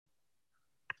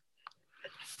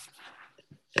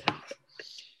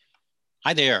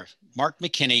Hi there, Mark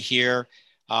McKinney here,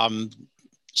 um,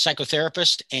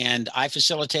 psychotherapist, and I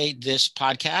facilitate this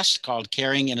podcast called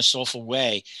Caring in a Soulful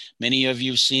Way. Many of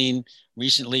you have seen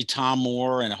recently Tom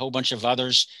Moore and a whole bunch of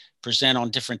others present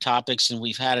on different topics, and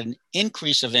we've had an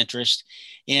increase of interest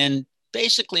in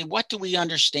basically what do we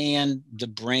understand the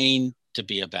brain to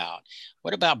be about?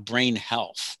 What about brain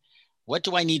health? What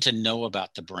do I need to know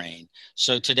about the brain?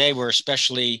 So today we're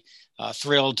especially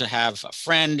thrilled to have a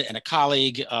friend and a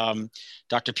colleague,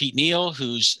 Dr. Pete Neal,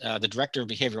 who's the Director of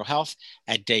Behavioral Health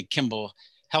at Day Kimball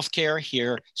Healthcare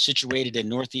here situated in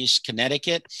Northeast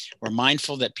Connecticut. We're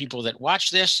mindful that people that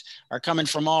watch this are coming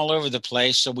from all over the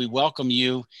place. So we welcome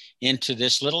you into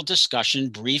this little discussion,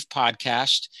 brief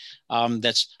podcast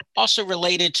that's also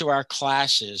related to our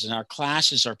classes. And our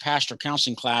classes are pastoral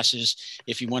counseling classes.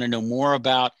 If you want to know more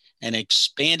about an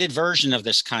expanded version of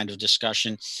this kind of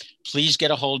discussion, please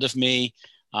get a hold of me.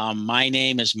 My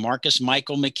name is Marcus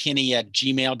Michael McKinney at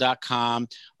gmail.com,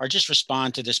 or just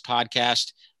respond to this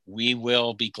podcast. We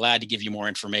will be glad to give you more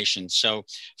information. So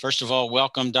first of all,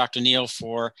 welcome Dr. Neal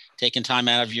for taking time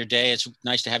out of your day. It's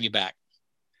nice to have you back.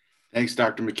 Thanks,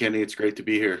 Dr. McKinney. It's great to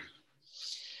be here.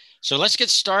 So let's get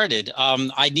started.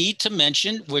 I need to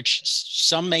mention, which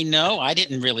some may know, I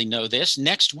didn't really know this,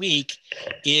 next week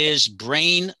is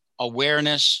Brain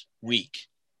Awareness Week.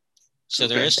 So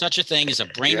there is such a thing as a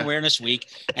Brain Awareness Week.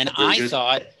 And I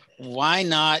thought, why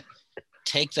not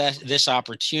take this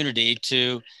opportunity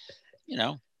to,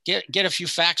 get a few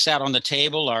facts out on the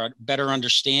table or a better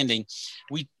understanding.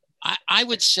 I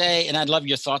would say, and I'd love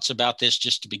your thoughts about this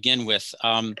just to begin with.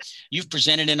 You've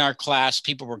presented in our class,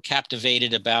 people were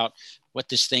captivated about what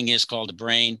this thing is called the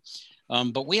brain.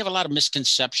 But we have a lot of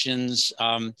misconceptions,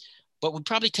 but we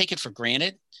probably take it for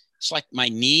granted. It's like my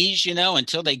knees,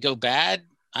 until they go bad,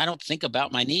 I don't think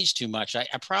about my knees too much. I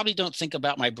probably don't think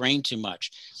about my brain too much.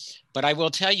 But I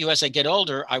will tell you, as I get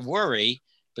older, I worry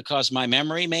because my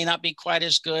memory may not be quite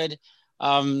as good.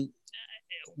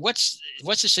 What's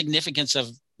the significance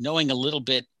of knowing a little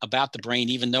bit about the brain,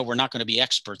 even though we're not going to be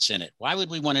experts in it? Why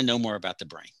would we want to know more about the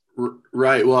brain?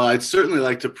 Right. Well, I'd certainly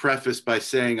like to preface by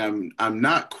saying I'm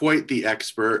not quite the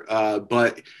expert,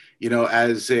 but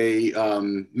as a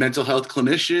mental health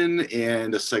clinician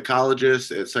and a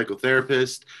psychologist and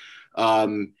psychotherapist,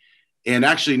 and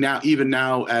actually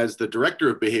now as the director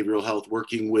of behavioral health,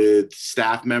 working with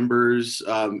staff members,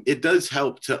 it does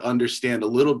help to understand a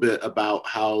little bit about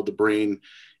how the brain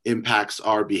impacts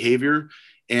our behavior.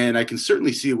 And I can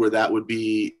certainly see where that would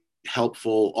be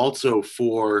helpful also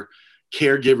for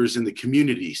caregivers in the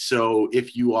community. So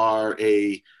if you are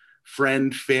a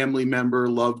friend, family member,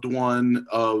 loved one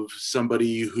of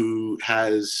somebody who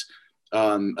has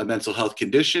a mental health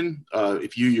condition,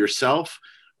 if you yourself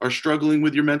are struggling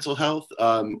with your mental health,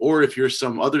 or if you're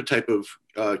some other type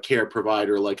of care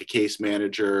provider, like a case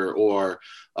manager or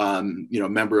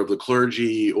member of the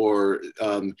clergy, or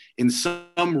in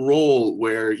some role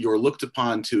where you're looked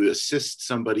upon to assist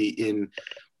somebody in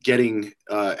getting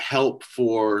help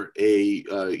for a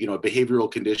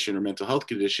behavioral condition or mental health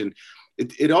condition,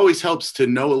 it always helps to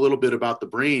know a little bit about the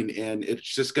brain, and it's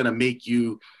just going to make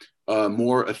you a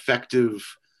more effective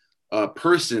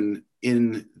person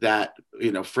in that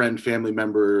friend, family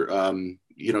member,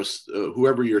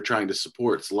 whoever you're trying to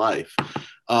support's life.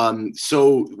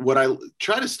 So what I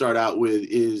try to start out with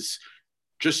is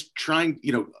just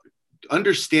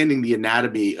understanding the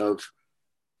anatomy of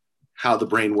how the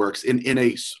brain works in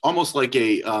a almost like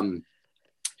a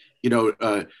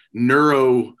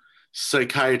neuro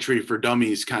psychiatry for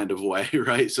dummies kind of way,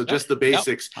 right? So just the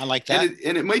basics. Yep, I like that.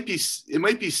 And it might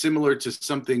be similar to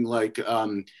something like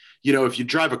if you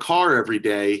drive a car every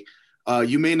day,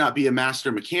 you may not be a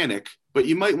master mechanic, but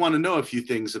you might want to know a few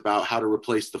things about how to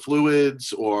replace the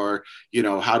fluids, or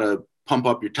how to pump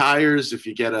up your tires if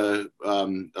you get a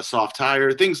soft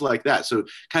tire, things like that. So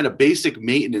kind of basic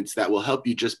maintenance that will help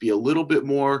you just be a little bit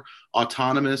more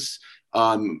autonomous,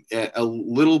 a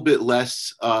little bit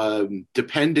less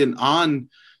dependent on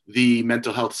the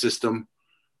mental health system,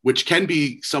 which can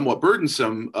be somewhat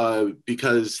burdensome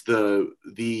because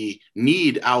the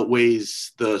need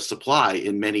outweighs the supply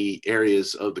in many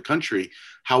areas of the country.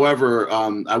 However,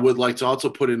 I would like to also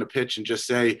put in a pitch and just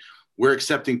say, we're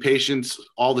accepting patients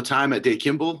all the time at Day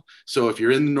Kimball. So if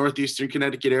you're in the Northeastern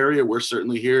Connecticut area, we're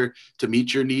certainly here to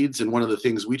meet your needs. And one of the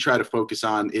things we try to focus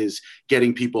on is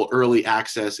getting people early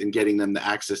access and getting them the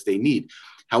access they need.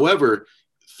 However,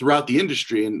 throughout the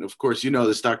industry, and of course,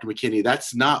 this, Dr. McKinney,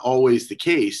 that's not always the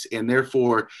case. And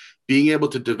therefore, being able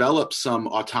to develop some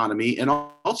autonomy and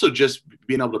also just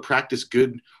being able to practice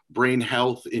good brain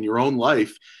health in your own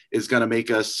life is going to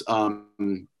make us,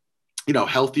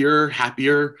 healthier,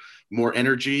 happier, more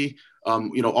energy,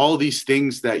 all of these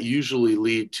things that usually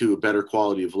lead to a better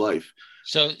quality of life.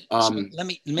 So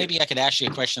maybe I could ask you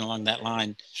a question along that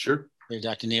line. Sure. There,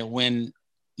 Dr. Neal. When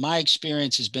my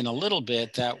experience has been a little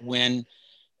bit that when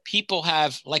people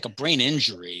have like a brain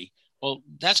injury, well,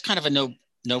 that's kind of a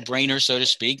no-brainer, so to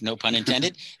speak, no pun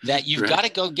intended, that you've got to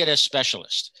go get a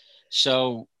specialist.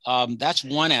 So that's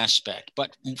one aspect,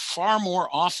 but far more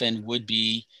often would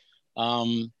be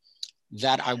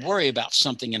that I worry about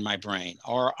something in my brain,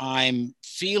 or I'm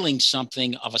feeling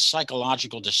something of a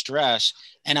psychological distress,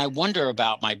 and I wonder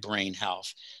about my brain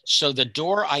health. So the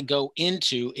door I go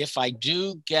into, if I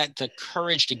do get the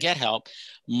courage to get help,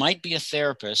 might be a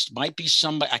therapist, might be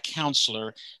somebody, a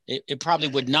counselor. It probably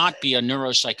would not be a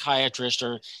neuropsychiatrist,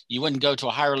 or you wouldn't go to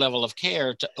a higher level of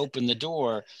care to open the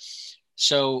door.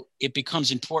 So it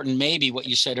becomes important, maybe what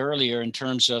you said earlier in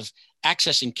terms of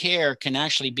accessing care can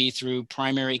actually be through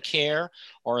primary care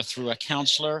or through a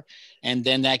counselor. And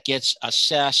then that gets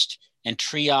assessed and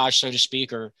triage, so to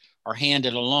speak, or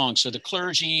handed along. So the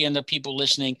clergy and the people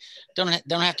listening don't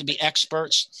have to be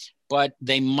experts, but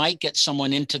they might get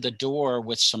someone into the door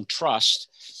with some trust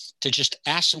to just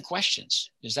ask some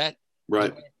questions. Is that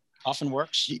right? Often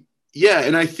works? Yeah,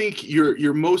 and I think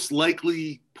your most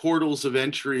likely portals of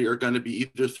entry are going to be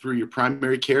either through your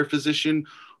primary care physician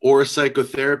or a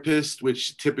psychotherapist,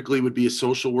 which typically would be a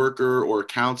social worker or a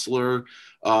counselor,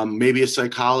 maybe a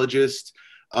psychologist.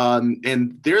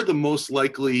 And they're the most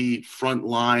likely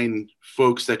frontline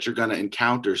folks that you're going to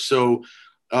encounter. So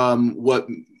what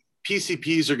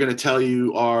PCPs are going to tell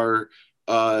you are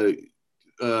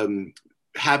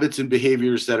habits and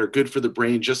behaviors that are good for the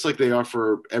brain, just like they are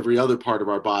for every other part of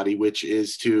our body, which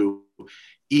is to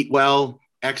eat well,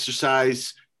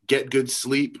 exercise, get good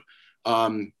sleep,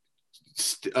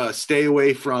 stay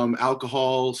away from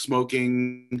alcohol,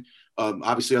 smoking,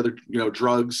 obviously other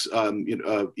drugs,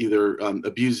 either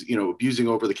abusing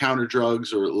over-the-counter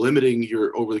drugs or limiting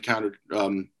your over-the-counter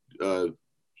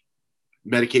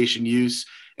medication use,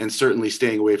 and certainly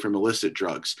staying away from illicit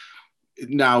drugs.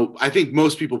 Now, I think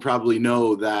most people probably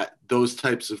know that those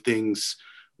types of things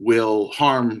will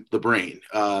harm the brain.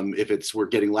 If we're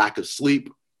getting lack of sleep,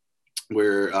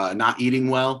 we're not eating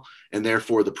well, and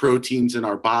therefore the proteins in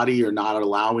our body are not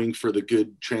allowing for the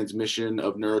good transmission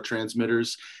of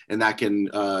neurotransmitters, and that can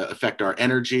affect our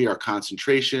energy, our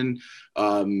concentration.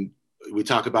 We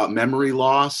talk about memory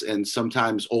loss, and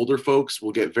sometimes older folks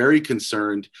will get very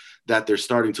concerned that they're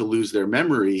starting to lose their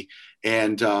memory.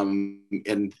 And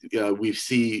we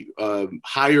see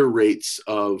higher rates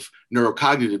of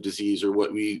neurocognitive disease, or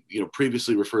what we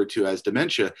previously referred to as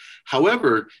dementia.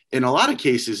 However, in a lot of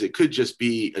cases, it could just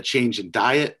be a change in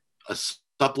diet, a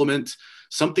supplement,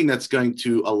 something that's going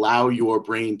to allow your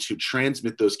brain to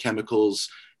transmit those chemicals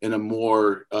in a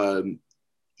more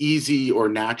easy or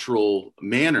natural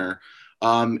manner.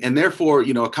 And therefore,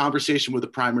 a conversation with a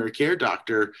primary care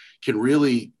doctor can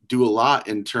really do a lot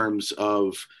in terms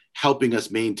of helping us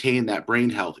maintain that brain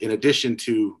health, in addition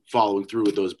to following through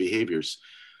with those behaviors.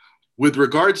 With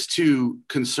regards to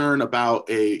concern about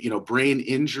a brain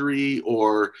injury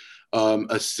or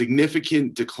a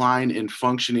significant decline in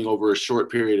functioning over a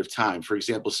short period of time, for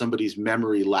example, somebody's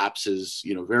memory lapses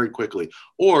very quickly,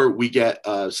 or we get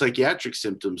psychiatric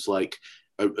symptoms like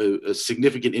a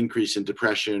significant increase in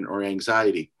depression or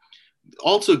anxiety.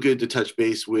 Also good to touch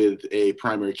base with a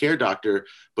primary care doctor,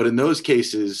 but in those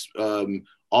cases,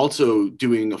 also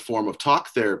doing a form of talk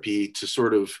therapy to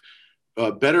sort of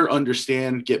better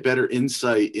understand, get better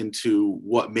insight into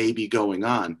what may be going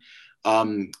on.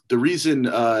 The reason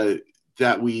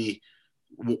that we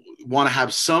want to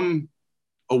have some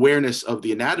awareness of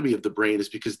the anatomy of the brain is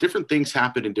because different things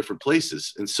happen in different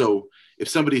places. And so if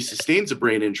somebody sustains a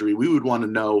brain injury, we would want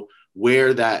to know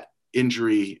where that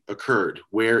injury occurred,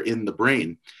 where in the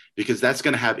brain, because that's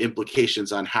going to have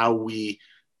implications on how we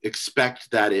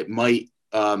expect that it might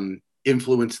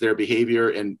influence their behavior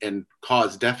and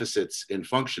cause deficits in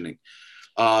functioning.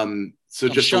 So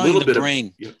just a little bit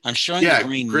brain. I'm showing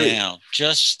the brain now,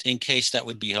 just in case that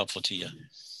would be helpful to you.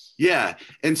 Yeah.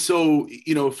 And so,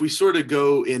 if we sort of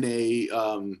go in a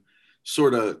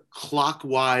sort of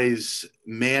clockwise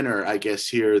manner, I guess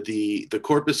here, the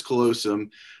corpus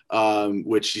callosum,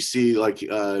 which you see like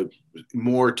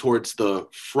more towards the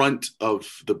front of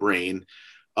the brain,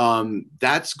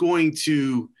 that's going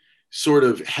to sort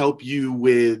of help you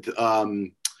with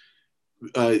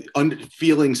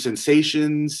feeling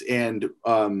sensations, and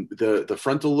the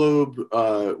frontal lobe,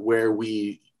 where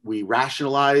we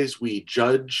rationalize, we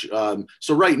judge.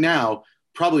 So right now,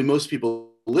 probably most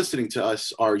people listening to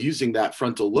us are using that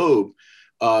frontal lobe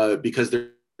because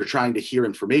they're trying to hear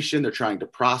information, they're trying to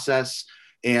process.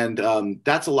 And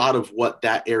that's a lot of what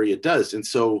that area does. And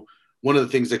so one of the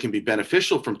things that can be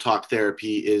beneficial from talk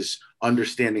therapy is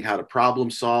understanding how to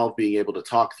problem solve, being able to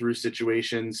talk through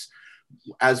situations.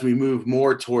 As we move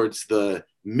more towards the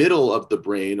middle of the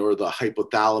brain, or the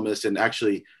hypothalamus, and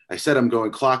actually I said I'm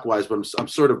going clockwise, but I'm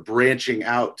sort of branching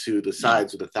out to the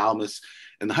sides of the thalamus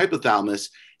and the hypothalamus.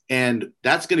 And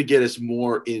that's going to get us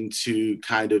more into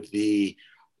kind of the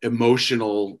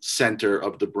emotional center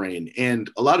of the brain. And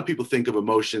a lot of people think of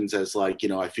emotions as like,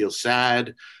 I feel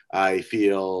sad, I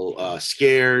feel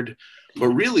scared, but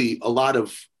really a lot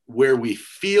of where we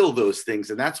feel those things,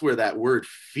 and that's where that word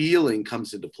feeling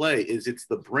comes into play, is it's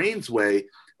the brain's way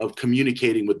of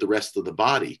communicating with the rest of the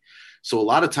body. So a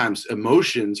lot of times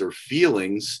emotions or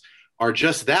feelings are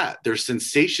just that. They're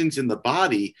sensations in the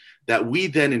body that we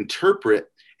then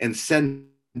interpret and send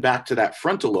back to that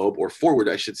frontal lobe, or forward,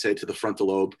 I should say, to the frontal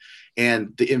lobe.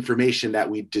 And the information that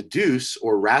we deduce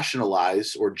or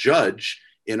rationalize or judge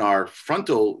in our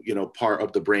frontal, part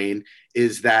of the brain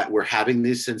is that we're having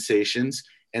these sensations,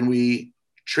 and we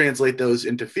translate those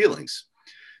into feelings.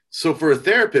 So for a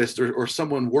therapist or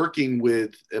someone working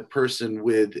with a person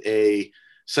with a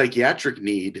psychiatric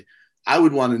need, I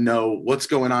would want to know what's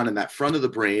going on in that front of the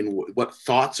brain. What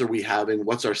thoughts are we having?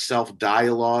 What's our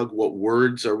self-dialogue? What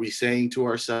words are we saying to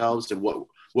ourselves, and what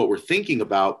we're thinking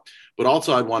about? But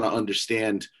also I'd want to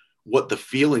understand what the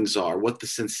feelings are, what the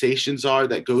sensations are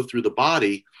that go through the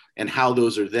body, and how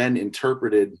those are then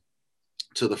interpreted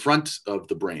to the front of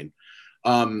the brain.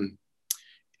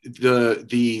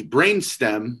 The brain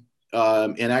stem,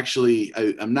 and actually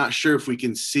I'm not sure if we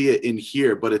can see it in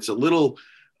here, but it's a little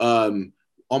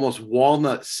almost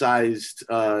walnut sized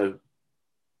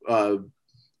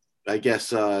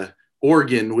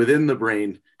organ within the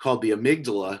brain called the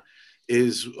amygdala,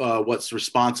 is what's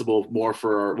responsible more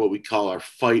for what we call our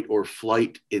fight or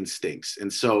flight instincts.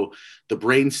 And so the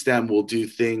brainstem will do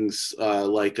things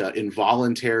like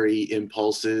involuntary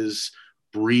impulses,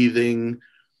 breathing,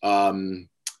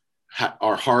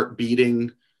 our heart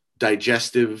beating,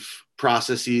 digestive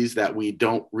processes that we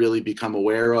don't really become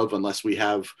aware of unless we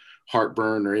have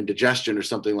heartburn or indigestion or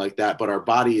something like that. But our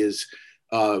body is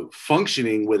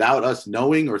functioning without us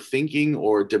knowing or thinking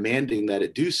or demanding that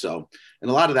it do so.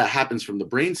 And a lot of that happens from the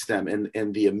brainstem,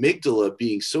 and the amygdala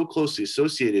being so closely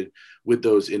associated with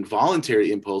those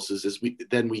involuntary impulses, is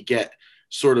we get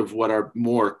sort of what are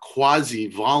more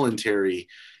quasi-voluntary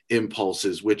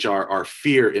impulses, which are our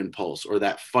fear impulse, or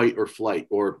that fight or flight,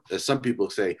 or as some people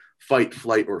say, fight,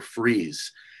 flight, or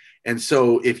freeze. And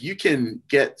so if you can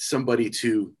get somebody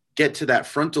to get to that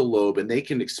frontal lobe, and they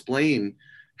can explain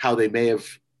how they may have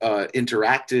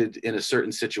interacted in a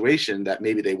certain situation that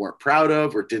maybe they weren't proud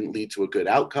of, or didn't lead to a good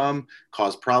outcome,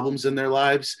 caused problems in their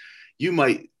lives, you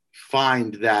might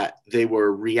find that they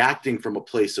were reacting from a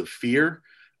place of fear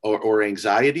or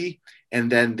anxiety. And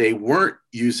then they weren't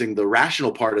using the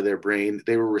rational part of their brain.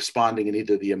 They were responding in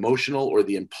either the emotional or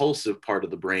the impulsive part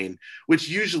of the brain, which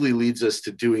usually leads us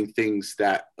to doing things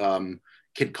that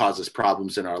can cause us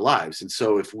problems in our lives. And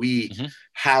so if we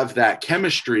have that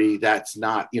chemistry that's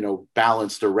not,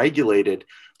 balanced or regulated,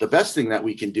 the best thing that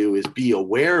we can do is be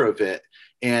aware of it.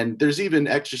 And there's even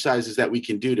exercises that we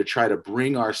can do to try to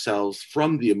bring ourselves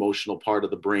from the emotional part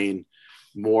of the brain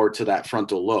more to that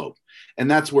frontal lobe.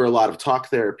 And that's where a lot of talk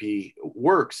therapy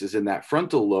works, is in that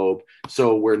frontal lobe.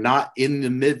 So we're not in the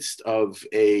midst of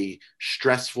a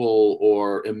stressful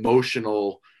or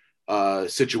emotional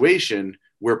situation.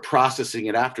 We're processing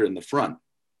it after in the front.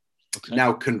 Okay.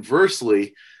 Now,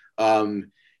 conversely,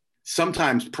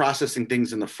 sometimes processing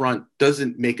things in the front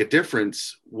doesn't make a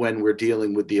difference when we're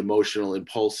dealing with the emotional,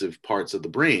 impulsive parts of the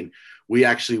brain. We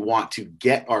actually want to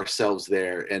get ourselves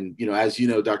there. And, as you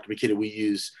know, Dr. McKinney, we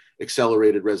use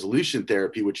accelerated resolution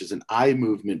therapy, which is an eye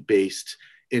movement based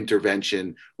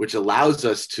intervention, which allows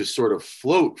us to sort of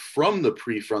float from the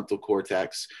prefrontal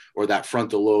cortex, or that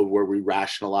frontal lobe where we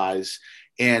rationalize,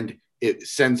 and it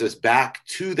sends us back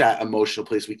to that emotional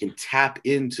place. We can tap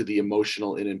into the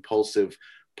emotional and impulsive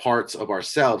parts of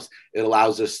ourselves. It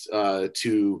allows us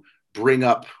to bring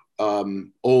up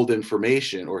old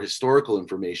information or historical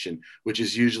information, which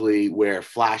is usually where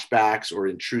flashbacks or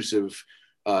intrusive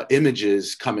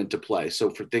images come into play.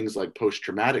 So for things like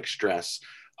post-traumatic stress,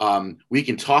 we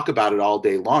can talk about it all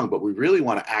day long, but we really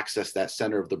want to access that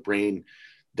center of the brain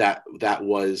that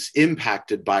was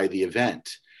impacted by the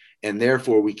event. And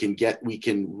therefore we can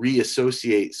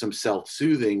reassociate some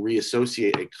self-soothing,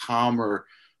 reassociate a calmer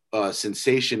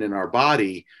sensation in our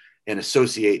body, and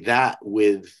associate that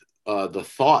with the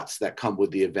thoughts that come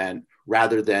with the event,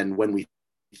 rather than when we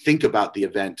think about the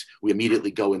event, we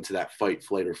immediately go into that fight,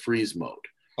 flight, or freeze mode.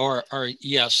 Or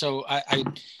yeah, so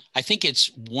I think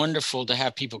it's wonderful to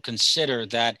have people consider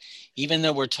that even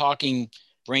though we're talking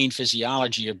brain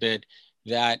physiology a bit,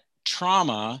 that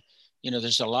trauma,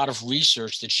 there's a lot of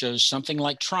research that shows something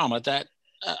like trauma that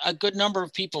a good number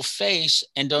of people face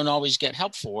and don't always get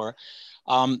help for.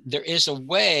 There is a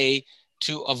way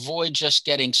to avoid just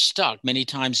getting stuck. Many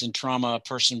times in trauma, a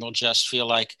person will just feel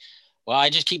like, well,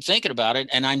 I just keep thinking about it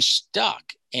and I'm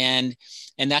stuck. And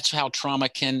that's how trauma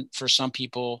can, for some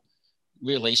people,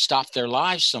 really stop their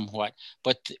lives somewhat.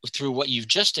 But through what you've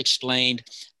just explained,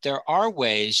 there are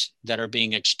ways that are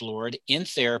being explored in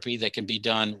therapy that can be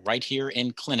done right here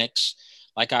in clinics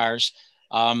like ours,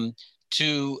 um,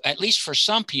 to, at least for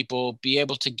some people, be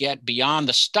able to get beyond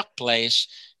the stuck place,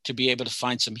 to be able to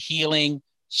find some healing,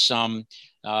 something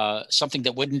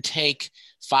that wouldn't take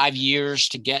 5 years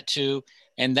to get to.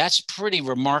 And that's pretty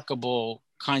remarkable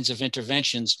kinds of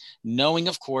interventions, knowing,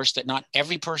 of course, that not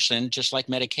every person, just like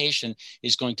medication,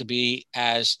 is going to be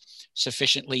as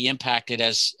sufficiently impacted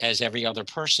as every other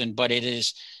person. But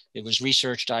it was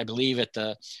researched, I believe, with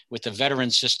the veteran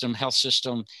system, health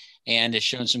system, and it's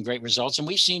shown some great results. And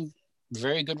we've seen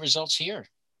very good results here.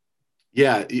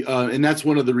 Yeah, and that's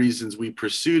one of the reasons we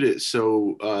pursued it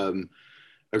so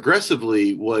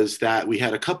aggressively, was that we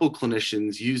had a couple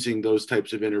clinicians using those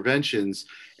types of interventions,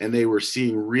 and they were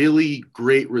seeing really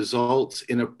great results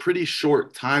in a pretty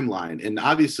short timeline. And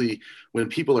obviously, when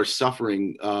people are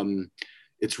suffering,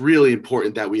 it's really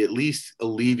important that we at least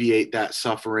alleviate that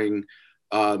suffering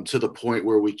to the point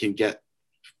where we can get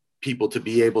people to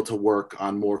be able to work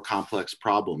on more complex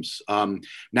problems.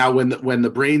 Now, when the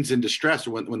brain's in distress,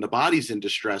 or when the body's in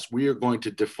distress, we are going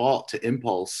to default to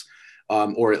impulse,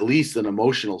 or at least an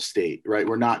emotional state, right?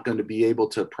 We're not going to be able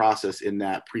to process in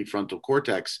that prefrontal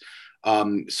cortex.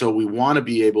 So we want to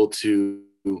be able to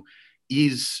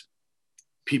ease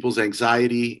people's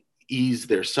anxiety, ease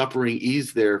their suffering,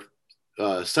 ease their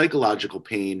psychological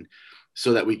pain,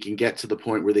 so that we can get to the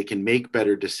point where they can make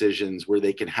better decisions, where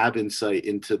they can have insight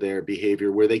into their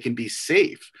behavior, where they can be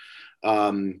safe.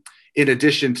 In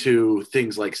addition to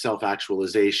things like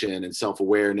self-actualization and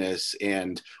self-awareness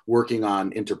and working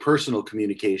on interpersonal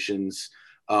communications,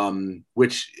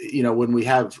 which, when we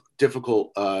have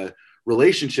difficult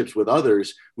relationships with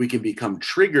others, we can become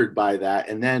triggered by that.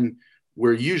 And then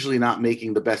we're usually not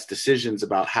making the best decisions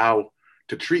about how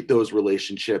to treat those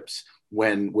relationships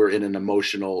when we're in an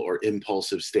emotional or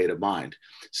impulsive state of mind.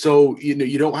 So,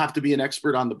 you don't have to be an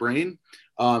expert on the brain.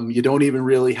 You don't even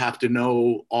really have to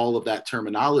know all of that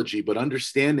terminology, but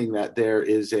understanding that there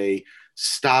is a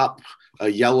stop, a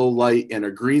yellow light, and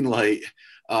a green light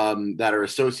that are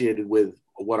associated with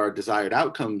what our desired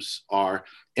outcomes are.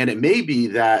 And it may be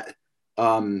that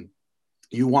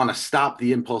you want to stop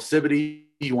the impulsivity,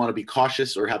 you want to be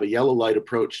cautious or have a yellow light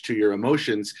approach to your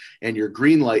emotions, and your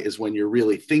green light is when you're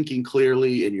really thinking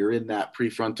clearly and you're in that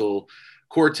prefrontal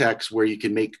cortex where you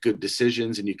can make good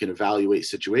decisions and you can evaluate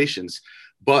situations.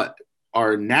 But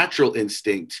our natural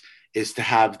instinct is to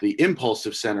have the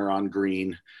impulsive center on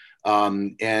green.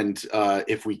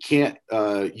 If we can't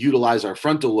utilize our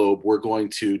frontal lobe, we're going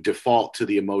to default to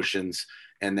the emotions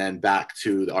and then back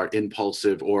to our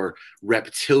impulsive or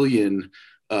reptilian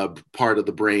part of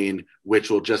the brain,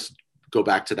 which will just go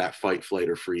back to that fight, flight,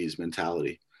 or freeze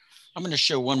mentality. I'm going to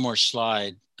show one more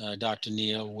slide, Dr.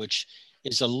 Neal, which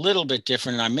is a little bit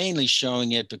different. And I'm mainly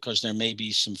showing it because there may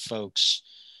be some folks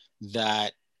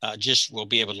that just will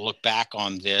be able to look back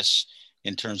on this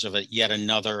in terms of yet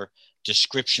another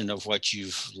description of what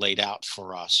you've laid out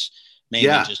for us, mainly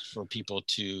just for people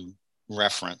to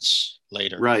reference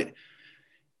later. Right.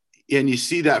 And you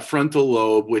see that frontal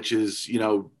lobe, which is,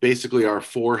 basically our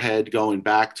forehead going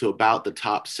back to about the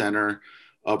top center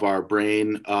of our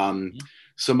brain.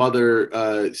 Some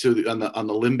other, so on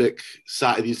the limbic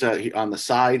side, these are on the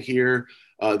side here.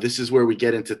 This is where we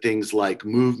get into things like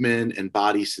movement and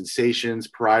body sensations,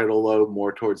 parietal lobe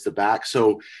more towards the back.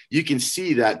 So you can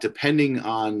see that depending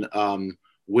on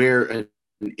where an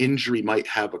injury might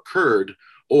have occurred,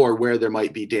 or where there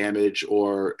might be damage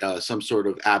or some sort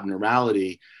of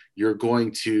abnormality, you're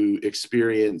going to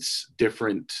experience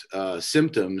different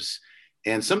symptoms.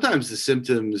 And sometimes the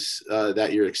symptoms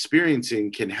that you're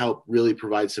experiencing can help really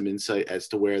provide some insight as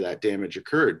to where that damage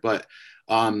occurred. But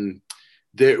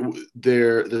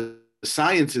the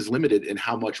science is limited in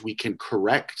how much we can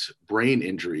correct brain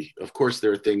injury. Of course,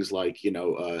 there are things like,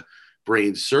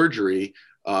 brain surgery.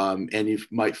 And you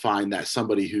might find that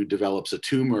somebody who develops a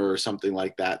tumor or something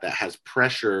like that has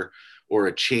pressure or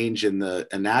a change in the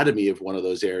anatomy of one of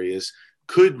those areas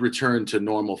could return to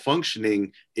normal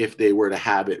functioning if they were to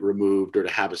have it removed or to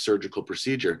have a surgical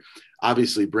procedure.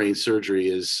 obviously brain surgery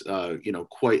is,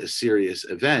 quite a serious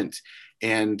event.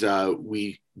 And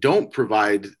we don't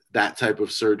provide that type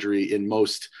of surgery in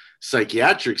most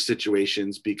psychiatric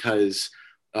situations because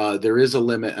there is a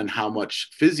limit on how much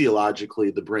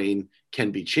physiologically the brain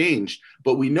can be changed.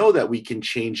 But we know that we can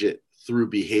change it through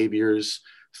behaviors,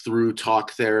 through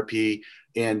talk therapy,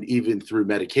 and even through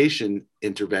medication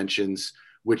interventions,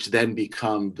 which then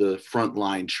become the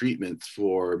frontline treatments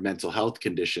for mental health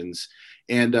conditions.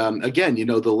 And again, the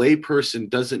layperson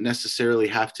doesn't necessarily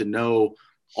have to know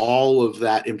all of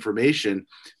that information,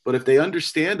 but if they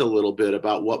understand a little bit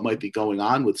about what might be going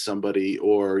on with somebody,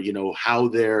 or how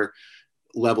their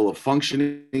level of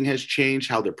functioning has changed,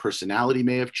 how their personality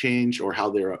may have changed, or how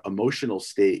their emotional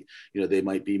state, they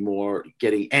might be more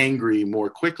getting angry more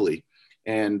quickly.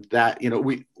 And that,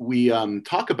 we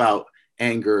talk about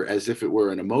anger as if it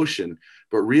were an emotion,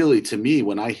 but really, to me,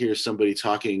 when I hear somebody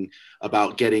talking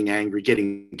about getting angry,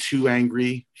 getting too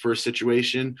angry for a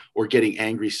situation, or getting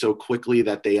angry so quickly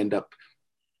that they end up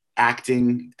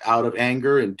acting out of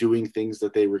anger and doing things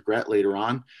that they regret later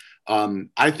on,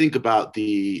 I think about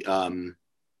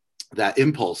that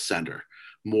impulse center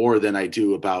more than I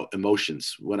do about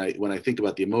emotions. When I think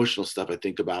about the emotional stuff, I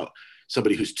think about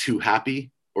somebody who's too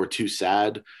happy or too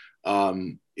sad.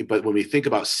 But when we think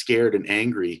about scared and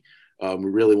angry,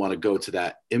 we really want to go to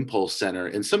that impulse center.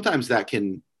 And sometimes that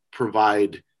can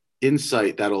provide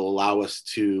insight that'll allow us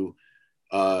to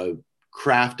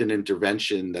craft an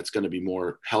intervention that's going to be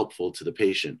more helpful to the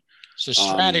patient. So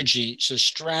strategy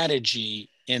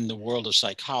in the world of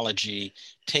psychology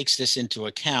takes this into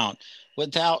account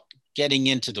without getting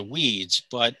into the weeds,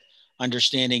 but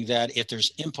understanding that if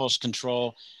there's impulse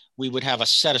control, we would have a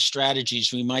set of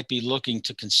strategies we might be looking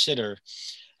to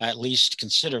at least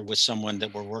consider with someone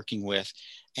that we're working with.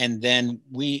 And then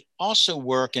we also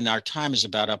work, and our time is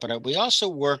about up, but we also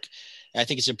work, I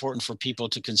think it's important for people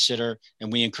to consider,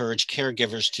 and we encourage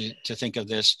caregivers to think of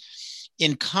this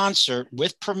in concert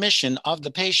with permission of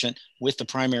the patient with the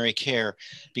primary care,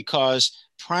 because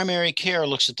primary care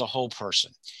looks at the whole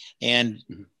person. And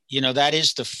that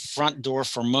is the front door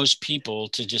for most people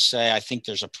to just say, I think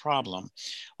there's a problem,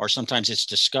 or sometimes it's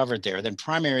discovered there. Then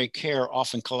primary care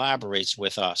often collaborates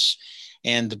with us.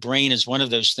 And the brain is one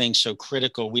of those things so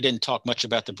critical. We didn't talk much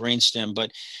about the brainstem,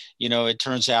 but it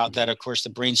turns out that, of course, the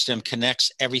brainstem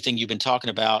connects everything you've been talking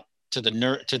about to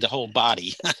the whole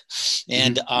body.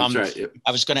 And That's right. Yep.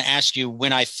 I was going to ask you,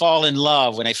 when I fell in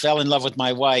love with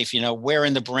my wife, where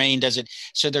in the brain does it?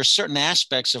 So there's certain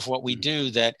aspects of what we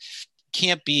do that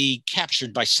can't be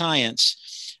captured by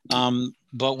science,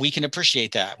 but we can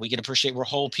appreciate that. We can appreciate we're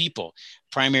whole people.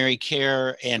 Primary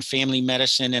care and family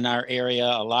medicine in our area,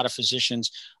 a lot of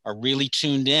physicians are really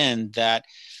tuned in that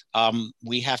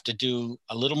we have to do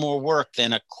a little more work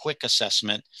than a quick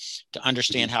assessment to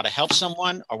understand how to help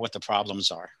someone or what the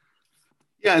problems are.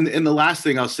 Yeah, and the last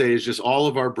thing I'll say is just all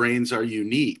of our brains are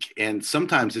unique. And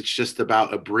sometimes it's just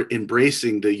about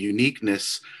embracing the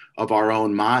uniqueness of our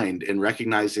own mind and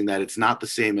recognizing that it's not the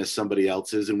same as somebody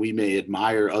else's. And we may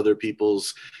admire other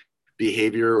people's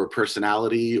behavior or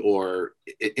personality or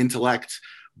intellect,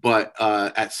 but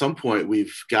at some point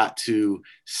we've got to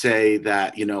say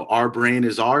that, our brain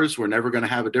is ours. We're never going to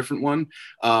have a different one.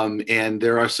 And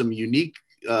there are some unique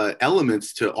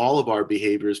elements to all of our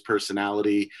behaviors,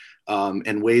 personality,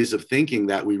 and ways of thinking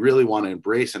that we really want to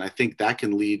embrace. And I think that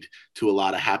can lead to a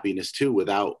lot of happiness too,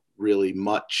 without really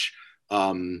much,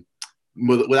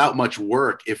 without much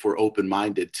work, if we're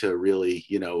open-minded to really,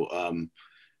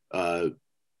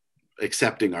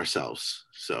 accepting ourselves.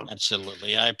 So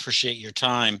absolutely. I appreciate your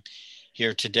time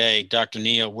here today, Dr.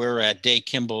 Neal. We're at Day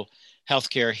Kimball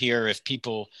Healthcare here. If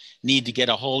people need to get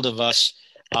a hold of us,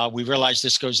 we realize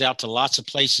this goes out to lots of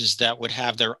places that would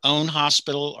have their own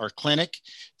hospital or clinic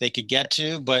they could get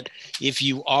to. But if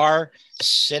you are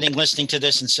sitting listening to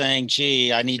this and saying,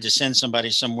 gee, I need to send somebody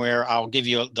somewhere, I'll give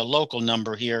you the local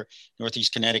number here,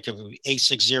 Northeast Connecticut,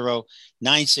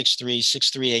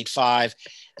 860-963-6385.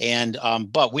 And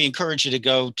but we encourage you to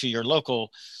go to your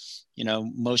local,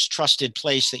 most trusted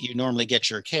place that you normally get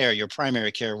your care. Your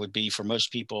primary care would be, for most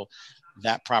people,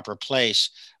 that proper place.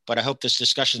 But I hope this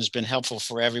discussion has been helpful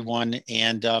for everyone,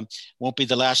 and won't be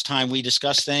the last time we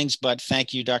discuss things. But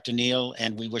thank you, Dr. Neal,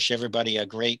 and we wish everybody a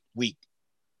great week.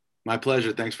 My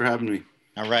pleasure. Thanks for having me.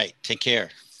 All right. Take care.